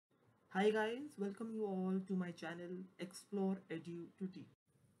Hi guys, welcome you all to my channel Explore Edu to Teach.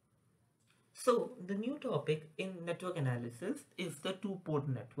 So the new topic in network analysis is the two-port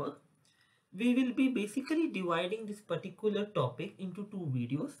network. We will be basically dividing this particular topic into two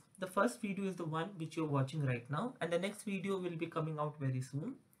videos. The first video is the one which you're watching right now, and the next video will be coming out very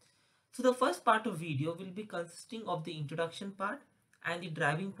soon. So the first part of video will be consisting of the introduction part and the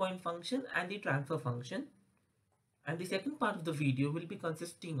driving point function and the transfer function. And the second part of the video will be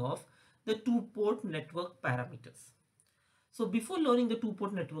consisting of the two-port network parameters. So before learning the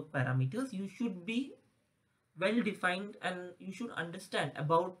two-port network parameters, you should be well defined and you should understand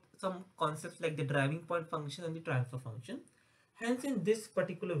about some concepts like the driving point function and the transfer function. Hence, in this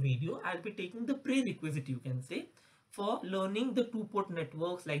particular video, I'll be taking the prerequisite, you can say, for learning the two-port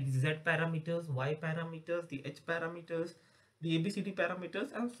networks like the Z parameters, Y parameters, the H parameters, the ABCD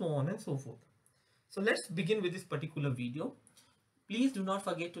parameters, and so on and so forth. So let's begin with this particular video. Please do not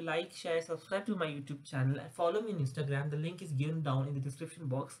forget to like, share, subscribe to my YouTube channel and follow me on Instagram. The link is given down in the description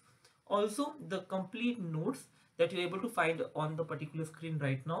box. Also, the complete notes that you're able to find on the particular screen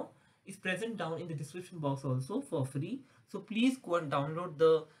right now is present down in the description box also for free. So please go and download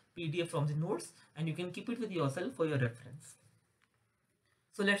the PDF from the notes and you can keep it with yourself for your reference.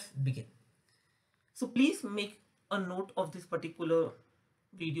 So let's begin. So please make a note of this particular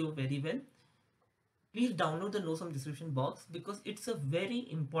video very well. Please download the notes from the description box because it's a very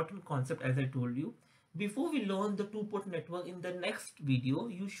important concept, as I told you. Before we learn the two-port network in the next video,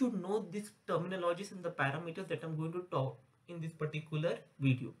 you should know these terminologies and the parameters that I'm going to talk in this particular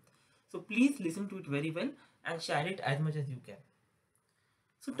video. So please listen to it very well and share it as much as you can.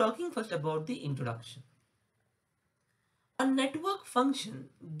 So talking first about the introduction. A network function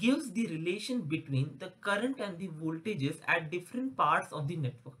gives the relation between the current and the voltages at different parts of the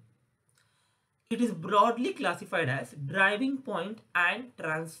network. It is broadly classified as driving point and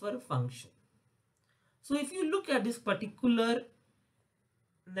transfer function. So if you look at this particular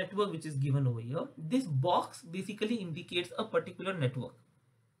network which is given over here, this box basically indicates a particular network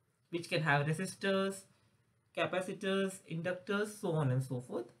which can have resistors, capacitors, inductors, so on and so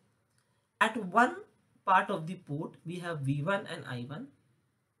forth. At one part of the port we have V1 and I1,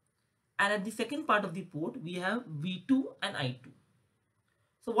 and at the second part of the port we have V2 and I2.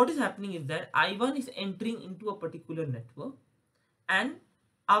 So what is happening is that I1 is entering into a particular network, and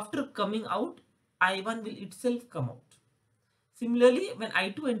after coming out, I1 will itself come out. Similarly, when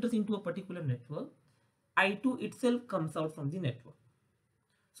I2 enters into a particular network, I2 itself comes out from the network.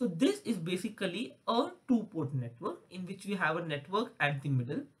 So this is basically a two-port network in which we have a network at the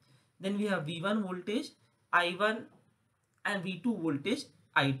middle. Then we have V1 voltage, I1, and V2 voltage,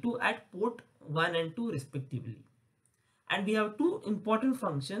 I2 at port 1 and 2 respectively. And we have two important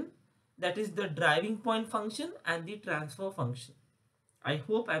functions, that is the driving point function and the transfer function. I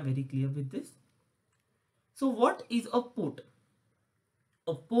hope I am very clear with this. So what is a port?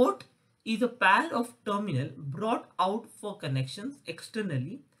 A port is a pair of terminals brought out for connections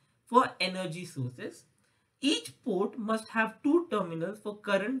externally for energy sources. Each port must have two terminals for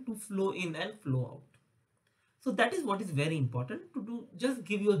current to flow in and flow out. So that is what is very important to do. Just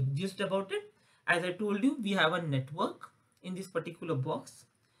give you a gist about it. As I told you, we have a network in this particular box.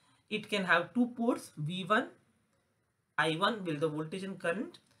 It can have two ports, V1, I1 will the voltage and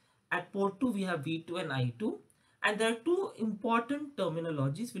current. At port 2 we have V2 and I2, and there are two important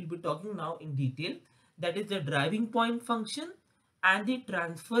terminologies we'll be talking now in detail, that is the driving point function and the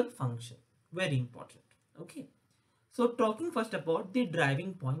transfer function. Very important. Okay, so talking first about the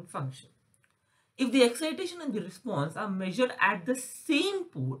driving point function. If the excitation and the response are measured at the same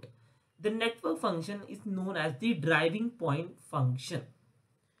port, the network function is known as the driving point function.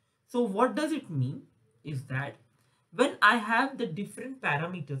 So what does it mean is that when I have the different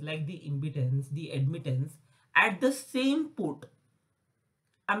parameters like the impedance, the admittance at the same port,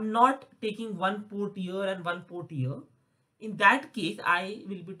 I'm not taking one port here and one port here. In that case, I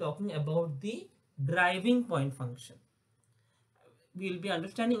will be talking about the driving point function. We will be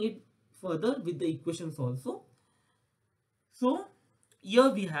understanding it further with the equations also. So here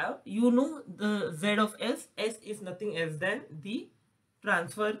we have, the Z of S. S is nothing else than the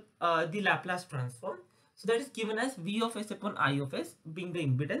the Laplace transform. So that is given as V of S upon I of S being the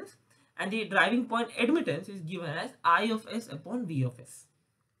impedance, and the driving point admittance is given as I of S upon V of S.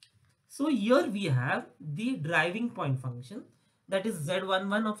 So here we have the driving point function, that is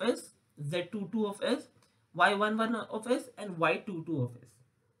Z11 of S, Z22 of S, Y11 of S, and Y22 of S.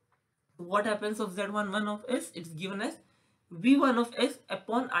 So what happens of Z11 of S? It's given as V1 of S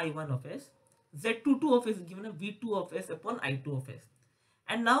upon I1 of S. Z22 of S is given as V2 of S upon I2 of S.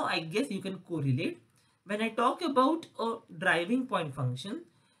 And now I guess you can correlate. When I talk about a driving point function,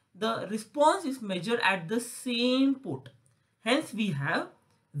 the response is measured at the same port. Hence we have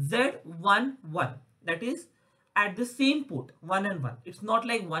Z1 1, that is at the same port 1 and 1. It's not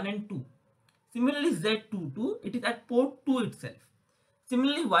like 1 and 2. Similarly Z22, it is at port 2 itself.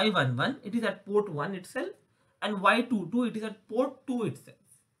 Similarly Y11, it is at port 1 itself, and Y22, it is at port 2 itself.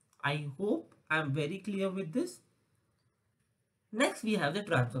 I hope I am very clear with this. Next, we have the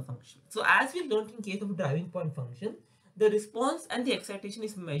transfer function. So as we learned in case of driving point function, the response and the excitation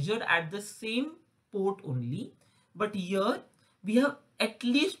is measured at the same port only. But here we have at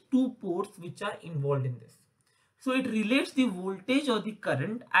least two ports which are involved in this. So it relates the voltage or the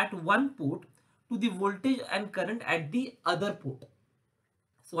current at one port to the voltage and current at the other port.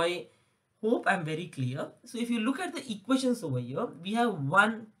 So I hope I'm very clear. So if you look at the equations over here, we have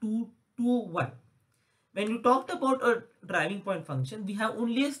 1, 2, 2, 1. When you talked about a driving point function, we have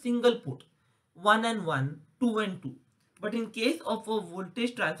only a single port, 1 and 1, 2 and 2. But in case of a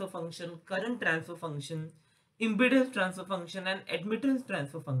voltage transfer function, current transfer function, impedance transfer function and admittance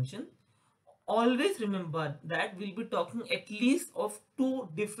transfer function, always remember that we'll be talking at least of two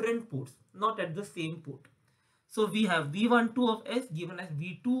different ports, not at the same port. So we have V12 of S given as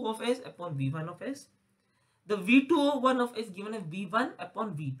V2 of S upon V1 of S. The V201 of S given as V1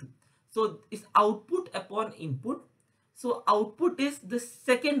 upon V2. So it's output upon input. So output is the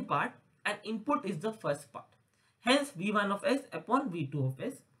second part and input is the first part. Hence V1 of S upon V2 of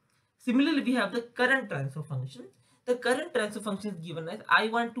S. Similarly, we have the current transfer function. The current transfer function is given as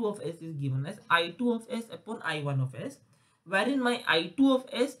I12 of S is given as I2 of S upon I1 of S, wherein my I2 of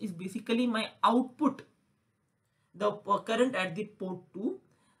S is basically my output, the current at the port 2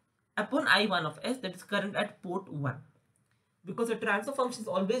 upon I1 of S, that is current at port 1. Because the transfer function is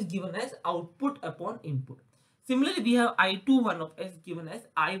always given as output upon input. Similarly, we have I21 of S given as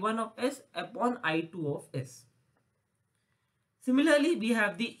I1 of S upon I2 of S. Similarly, we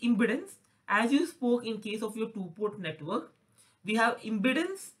have the impedance. As you spoke in case of your two-port network, we have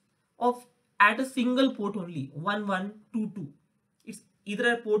impedance of at a single port only, 1, 1, 2, 2. It's either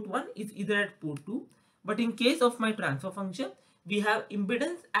at port 1, it's either at port 2. But in case of my transfer function, we have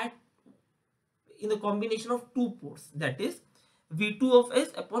impedance at in the combination of two ports, that is V2 of S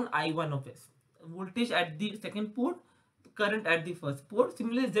upon I1 of S. Voltage at the second port, current at the first port.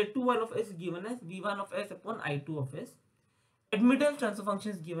 Similarly, Z21 of S is given as V1 of S upon I2 of S. Admittance transfer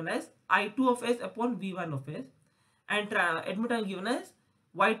function is given as I2 of S upon V1 of S. And admittance given as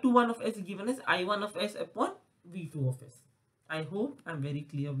Y21 of S is given as I1 of S upon V2 of S. I hope I'm very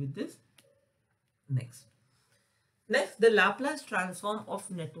clear with this. Next, the Laplace transform of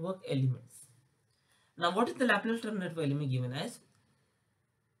network elements. Now, what is the Laplace transform network element given as?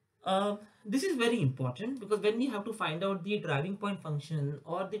 This is very important because when we have to find out the driving point function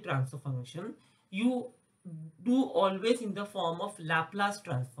or the transfer function, you do always in the form of Laplace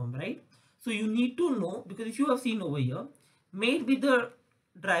transform, right? So you need to know, because if you have seen over here, made with the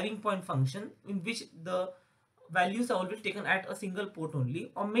driving point function in which the values are always taken at a single port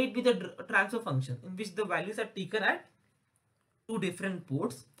only, or made with the transfer function in which the values are taken at two different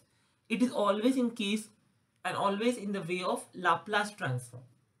ports, it is always in case and always in the way of Laplace transform,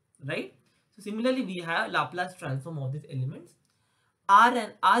 right? So similarly, we have Laplace transform of these elements. R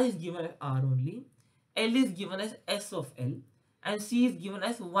is given as R only, L is given as S of L, and C is given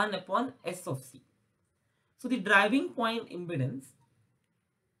as 1 upon S of C. So the driving point impedance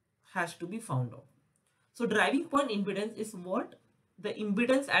has to be found out. So driving point impedance is what? The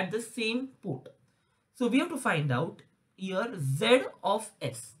impedance at the same port. So we have to find out here Z of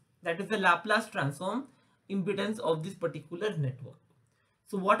S. That is the Laplace transform impedance of this particular network.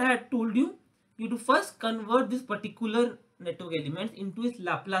 So what I had told you, you have to first convert this particular network element into its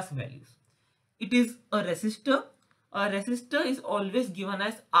Laplace values. It is a resistor. A resistor is always given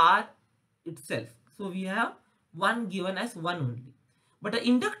as R itself. So we have 1 given as 1 only. But an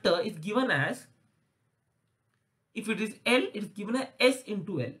inductor is given as, if it is L, it is given as S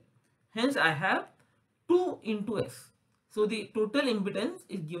into L. Hence I have 2 into S. So the total impedance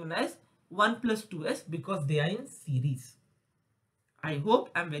is given as 1 plus 2S because they are in series. I hope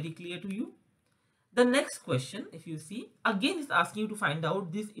I am very clear to you. The next question, if you see, again is asking you to find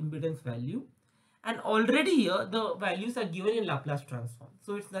out this impedance value. And already here the values are given in Laplace transform.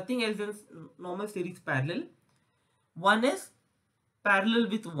 So it's nothing else than normal series parallel. 1 is parallel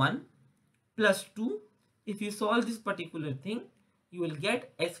with 1 plus 2. If you solve this particular thing, you will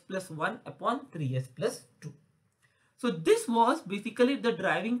get S plus 1 upon 3S plus 2. So this was basically the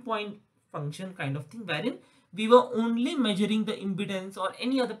driving point function kind of thing, wherein we were only measuring the impedance or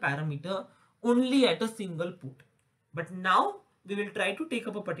any other parameter only at a single port. But now we will try to take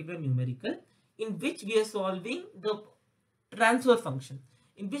up a particular numerical in which we are solving the transfer function,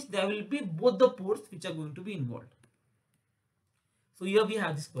 in which there will be both the ports which are going to be involved. So here we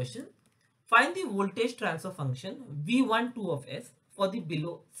have this question. Find the voltage transfer function V12 of S for the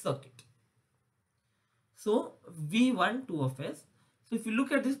below circuit. So V12 of S. So if you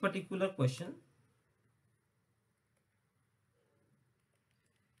look at this particular question,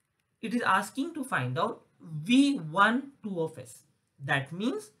 it is asking to find out V12 of S. That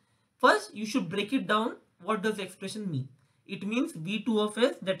means first you should break it down. What does the expression mean? It means V2 of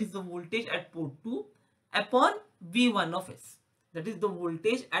S, that is the voltage at port 2, upon V1 of S, that is the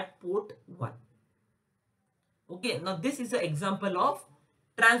voltage at port 1. Okay, now this is an example of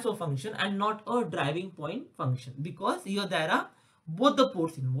transfer function and not a driving point function, because here there are both the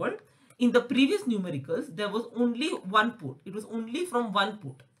ports involved. In the previous numericals, there was only one port. It was only from one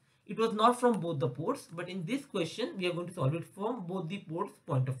port. It was not from both the ports, but in this question, we are going to solve it from both the ports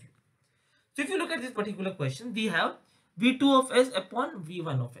point of view. So if you look at this particular question, we have V2 of S upon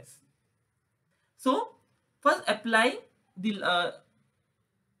V1 of S. So first apply the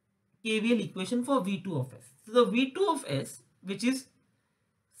KVL equation for V2 of S. So the V2 of S, which is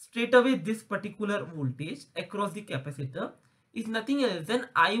straight away this particular voltage across the capacitor, is nothing else than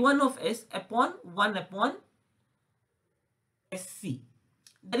I1 of S upon 1 upon SC.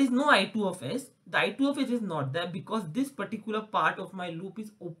 There is no I2 of S. The I2 of S is not there because this particular part of my loop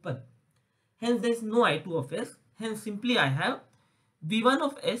is open. Hence there is no I2 of S. Hence simply I have V1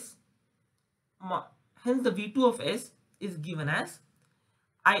 of S. Hence the V2 of S is given as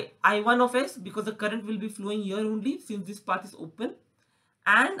I1 of S, because the current will be flowing here only since this path is open,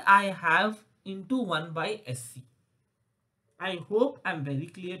 and I have into 1 by SC. I hope I am very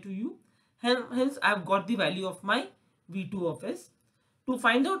clear to you. Hence I have got the value of my V2 of S. To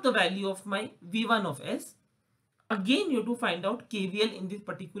find out the value of my V1 of S, again you have to find out KVL in this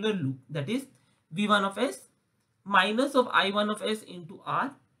particular loop, that is V1 of S minus of I1 of S into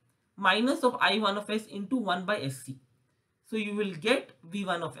R minus of I1 of S into 1 by SC. So you will get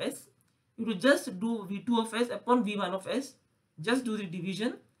V1 of S. You will just do V2 of S upon V1 of S. Just do the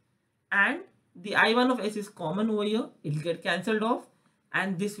division, and the I1 of S is common over here. It will get cancelled off,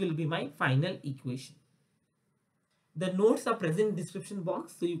 and this will be my final equation. The notes are present in the description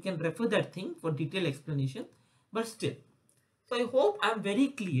box, so you can refer that thing for detailed explanation. But still, so I hope I am very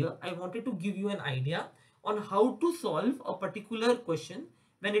clear. I wanted to give you an idea on how to solve a particular question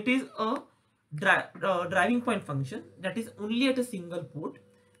when it is a driving point function that is only at a single port,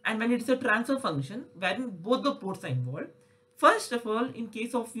 and when it is a transfer function wherein both the ports are involved. First of all, in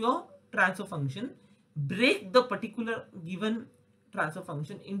case of your transfer function, break the particular given transfer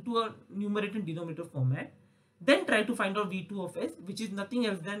function into a numerator and denominator format. Then try to find out V2 of S, which is nothing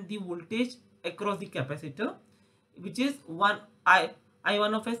else than the voltage across the capacitor, which is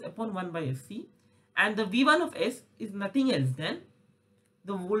I1 of S upon 1 by SC, and the V1 of S is nothing else than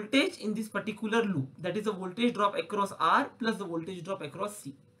the voltage in this particular loop, that is the voltage drop across R plus the voltage drop across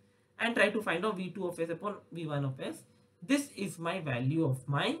C, and try to find out V2 of S upon V1 of S. This is my value of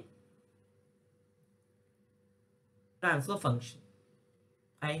my transfer function.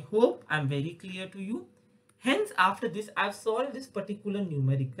 I hope I am very clear to you. Hence, after this, I have solved this particular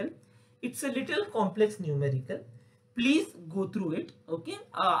numerical. It's a little complex numerical. Please go through it. Okay,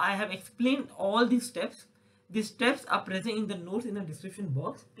 I have explained all these steps. These steps are present in the notes in the description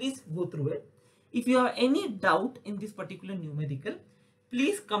box. Please go through it. If you have any doubt in this particular numerical,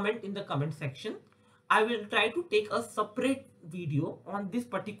 please comment in the comment section. I will try to take a separate video on this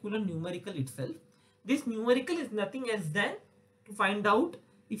particular numerical itself. This numerical is nothing else than to find out,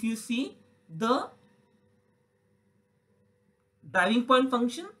 if you see, the driving point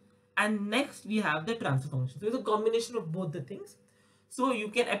function, and next we have the transfer function. So it's a combination of both the things. So you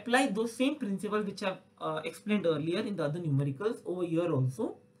can apply those same principles which I have explained earlier in the other numericals over here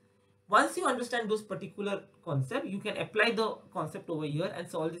also. Once you understand those particular concept, you can apply the concept over here and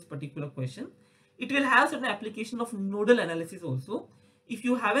solve this particular question. It will have certain application of nodal analysis also. If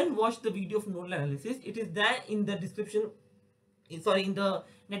you haven't watched the video of nodal analysis, it is there in the description, in the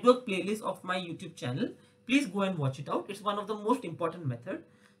network playlist of my YouTube channel. Please go and watch it out. It's one of the most important method.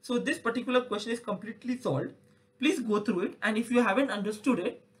 So this particular question is completely solved. Please go through it, and if you haven't understood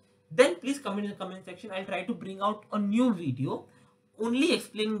it, then please comment in the comment section. I'll try to bring out a new video only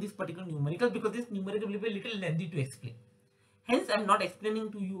explaining this particular numerical, because this numerical will be a little lengthy to explain. Hence, I'm not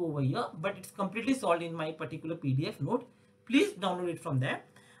explaining to you over here, but it's completely solved in my particular PDF note. Please download it from there,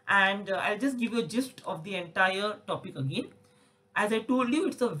 and I'll just give you a gist of the entire topic again. As I told you,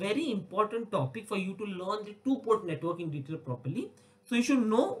 it's a very important topic for you to learn the two-port network in detail properly. So you should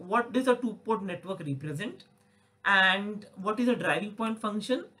know what does a two-port network represent, and what is a driving point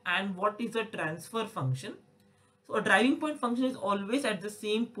function, and what is a transfer function. So a driving point function is always at the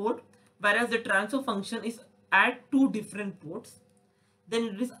same port, whereas the transfer function is at two different ports. Then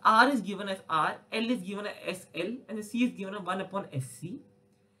it is R is given as R, L is given as SL, and the C is given as 1 upon SC.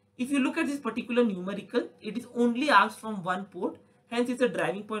 If you look at this particular numerical, it is only asked from one port, hence it's a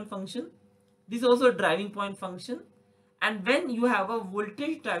driving point function. This is also a driving point function. And when you have a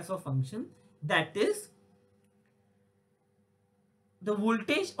voltage transfer function, that is the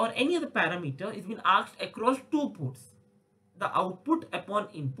voltage or any other parameter is being asked across two ports. The output upon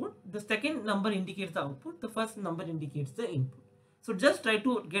input, the second number indicates the output, the first number indicates the input. So just try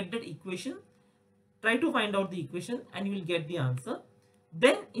to get that equation, try to find out the equation and you will get the answer.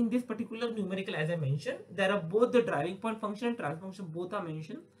 Then in this particular numerical, as I mentioned, there are both the driving point function and transfer function, both are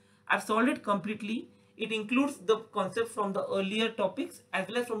mentioned. I've solved it completely. It includes the concepts from the earlier topics as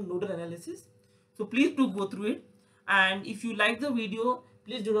well as from nodal analysis. So please do go through it. And if you like the video,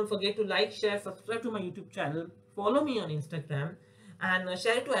 please do not forget to like, share, subscribe to my YouTube channel, follow me on Instagram, and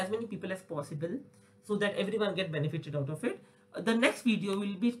share it to as many people as possible so that everyone get benefited out of it. The next video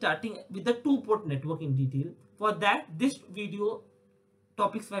will be starting with the two-port network in detail. For that, this video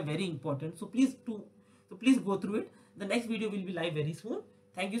topics were very important. So please go through it. The next video will be live very soon.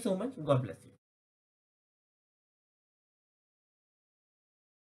 Thank you so much. God bless you.